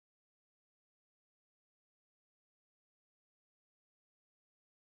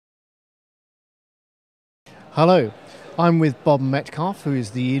Hello, I'm with Bob Metcalfe, who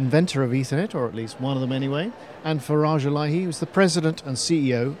is the inventor of Ethernet, or at least one of them anyway, and Faraj Aalaei, who's the president and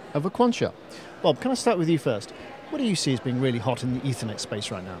CEO of Aquantia. Bob, can I start with you first? What do you see as being really hot in the Ethernet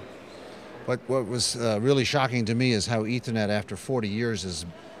space right now? What was really shocking to me is how Ethernet, after 40 years, is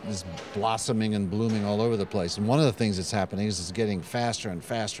blossoming and blooming all over the place. And one of the things that's happening is it's getting faster and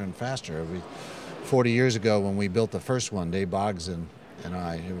faster and faster. 40 years ago, when we built the first one, Dave Boggs and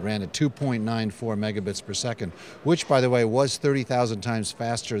I, it ran at 2.94 megabits per second, which, by the way, was 30,000 times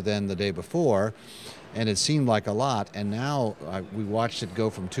faster than the day before, and it seemed like a lot. And now we watched it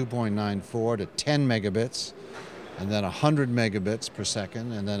go from 2.94 to 10 megabits, and then 100 megabits per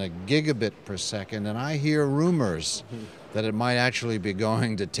second, and then a gigabit per second. And I hear rumors that it might actually be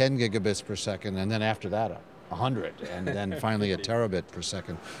going to 10 gigabits per second, and then after that, 100, and then finally a terabit per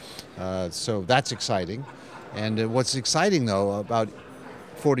second. So that's exciting. And what's exciting, though, about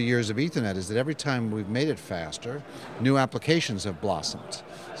 40 years of Ethernet is that every time we've made it faster, new applications have blossomed.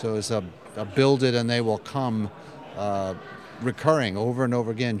 So it's a build it and they will come recurring over and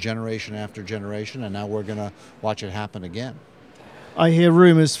over again, generation after generation, and now we're going to watch it happen again. I hear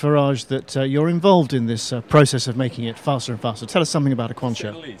rumors, Faraj, that you're involved in this process of making it faster and faster. Tell us something about Aquantia.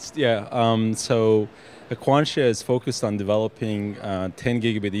 At least, yeah. So Aquantia is focused on developing 10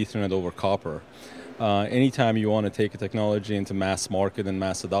 gigabit Ethernet over copper. Anytime you want to take a technology into mass market and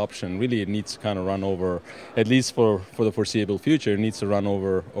mass adoption, really it needs to kind of run over, at least for the foreseeable future, it needs to run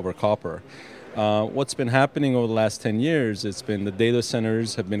over copper. What's been happening over the last 10 years, it's been the data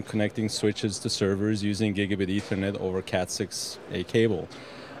centers have been connecting switches to servers using gigabit Ethernet over Cat6a cable.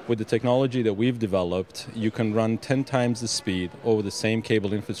 With the technology that we've developed, you can run 10 times the speed over the same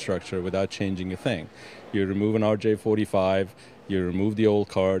cable infrastructure without changing a thing. You remove an RJ45, you remove the old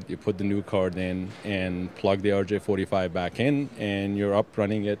card, you put the new card in and plug the RJ45 back in, and you're up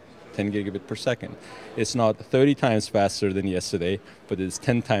running at 10 gigabit per second. It's not 30 times faster than yesterday, but it's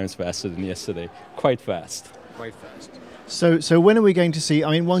 10 times faster than yesterday. Quite fast. Quite fast. So when are we going to see,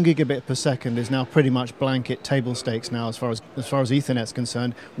 I mean, 1 gigabit per second is now pretty much blanket table stakes now as far as Ethernet's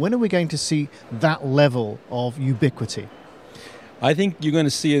concerned. When are we going to see that level of ubiquity? I think you're going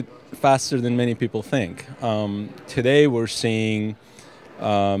to see it faster than many people think. Today we're seeing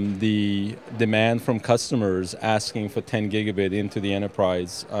the demand from customers asking for 10 gigabit into the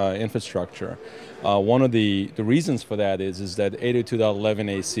enterprise infrastructure. One of the reasons for that is that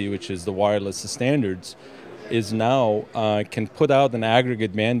 802.11ac, which is the wireless standards, is now can put out an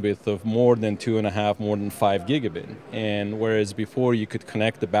aggregate bandwidth of more than 2.5, more than 5 gigabit. And whereas before you could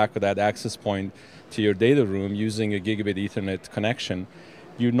connect the back of that access point to your data room using a gigabit Ethernet connection,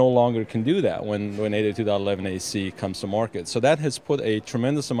 you no longer can do that when 802.11ac comes to market. So that has put a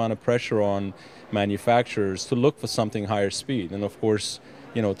tremendous amount of pressure on manufacturers to look for something higher speed. And of course,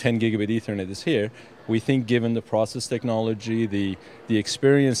 10 gigabit Ethernet is here. We think given the process technology, the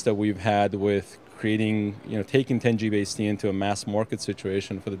experience that we've had with creating, taking 10 GBAST into a mass market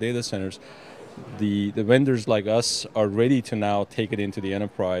situation for the data centers, the vendors like us are ready to now take it into the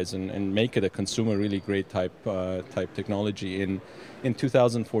enterprise and make it a consumer really great type technology in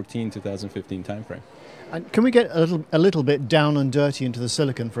 2014, 2015 timeframe. And can we get a little bit down and dirty into the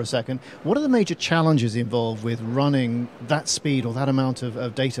silicon for a second? What are the major challenges involved with running that speed or that amount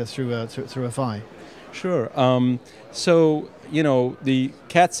of data through a PHY? Sure. So, the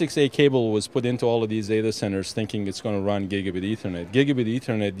Cat6a cable was put into all of these data centers thinking it's going to run gigabit Ethernet. Gigabit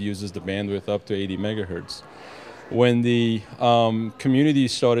Ethernet uses the bandwidth up to 80 megahertz. When the community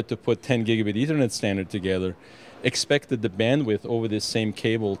started to put 10 gigabit Ethernet standard together, expected the bandwidth over this same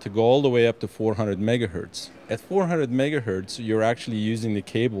cable to go all the way up to 400 megahertz. At 400 megahertz, you're actually using the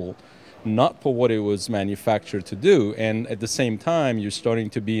cable not for what it was manufactured to do, and at the same time, you're starting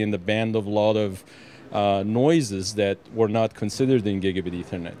to be in the band of a lot of noises that were not considered in gigabit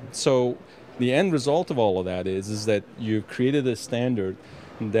Ethernet. So the end result of all of that is that you've created a standard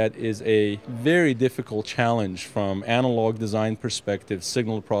that is a very difficult challenge from analog design perspective,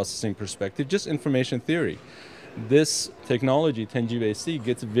 signal processing perspective, just information theory. This technology, 10 GBAST,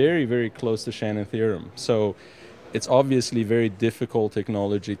 gets very, very close to Shannon theorem. So it's obviously very difficult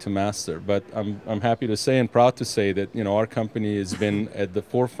technology to master, but I'm happy to say and proud to say that our company has been at the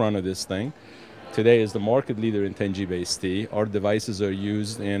forefront of this thing. Today is the market leader in 10 GBAST. Our devices are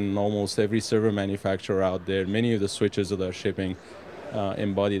used in almost every server manufacturer out there. Many of the switches that are shipping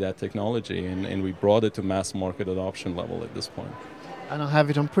embody that technology, and we brought it to mass market adoption level at this point. And I have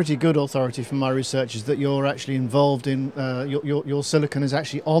it on pretty good authority from my researchers that you're actually involved in, your silicon is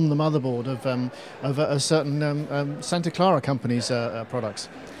actually on the motherboard of a certain Santa Clara company's products.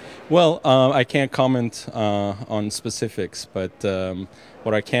 Well, I can't comment on specifics, but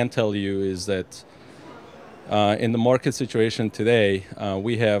what I can tell you is that In the market situation today,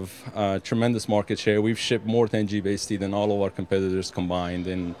 we have tremendous market share. We've shipped more 10G base T than all of our competitors combined,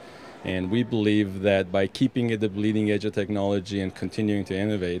 and we believe that by keeping at the bleeding edge of technology and continuing to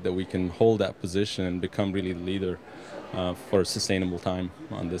innovate, that we can hold that position and become really the leader for a sustainable time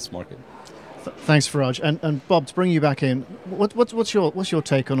on this market. Thanks, Faraj. And Bob, to bring you back in, what's your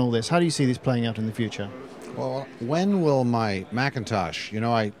take on all this? How do you see this playing out in the future? Well, when will my Macintosh,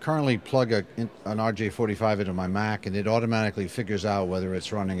 I currently plug an RJ45 into my Mac and it automatically figures out whether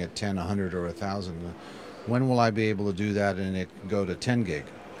it's running at 10, 100, or 1,000. When will I be able to do that and it go to 10 gig?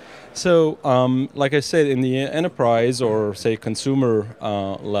 So, like I said, in the enterprise or say consumer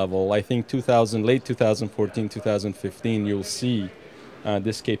level, I think late 2014, 2015, you'll see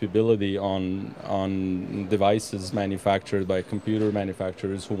this capability on devices manufactured by computer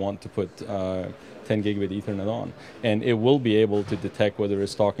manufacturers who want to put 10 gigabit Ethernet on. And it will be able to detect whether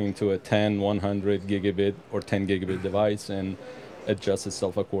it's talking to a 10, 100 gigabit or 10 gigabit device and adjust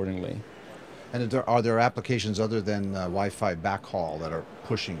itself accordingly. And are there applications other than Wi-Fi backhaul that are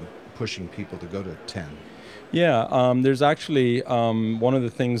pushing people to go to 10? Yeah, there's actually one of the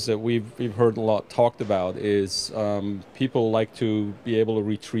things that we've heard a lot talked about is people like to be able to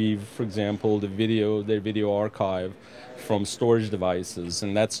retrieve, for example, their video archive from storage devices,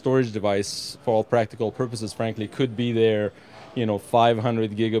 and that storage device, for all practical purposes, frankly, could be their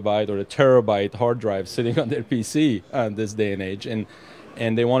 500 gigabyte or a terabyte hard drive sitting on their PC this day and age, and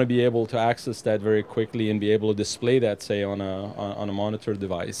they want to be able to access that very quickly and be able to display that, say, on a monitor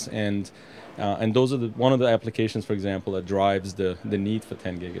device. And those are one of the applications, for example, that drives the need for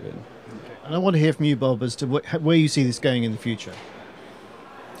 10 gigabit. And I want to hear from you, Bob, as to where you see this going in the future.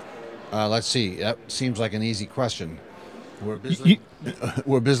 Let's see. That seems like an easy question.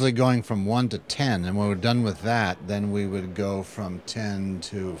 We're busily going from 1 to 10, and when we're done with that, then we would go from 10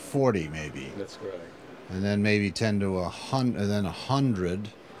 to 40, maybe. That's correct. And then maybe 10 to 100, and then 100,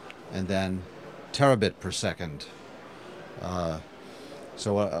 and then terabit per second.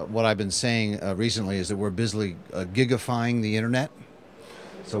 So what I've been saying recently is that we're busily gigafying the internet.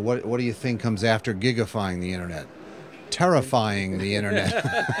 So what do you think comes after gigafying the internet? Terrifying the internet.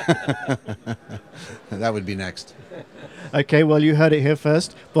 That would be next. Okay, well, you heard it here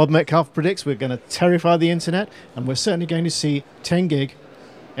first. Bob Metcalfe predicts we're going to terrify the internet, and we're certainly going to see 10 gig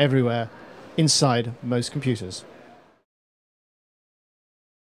everywhere inside most computers.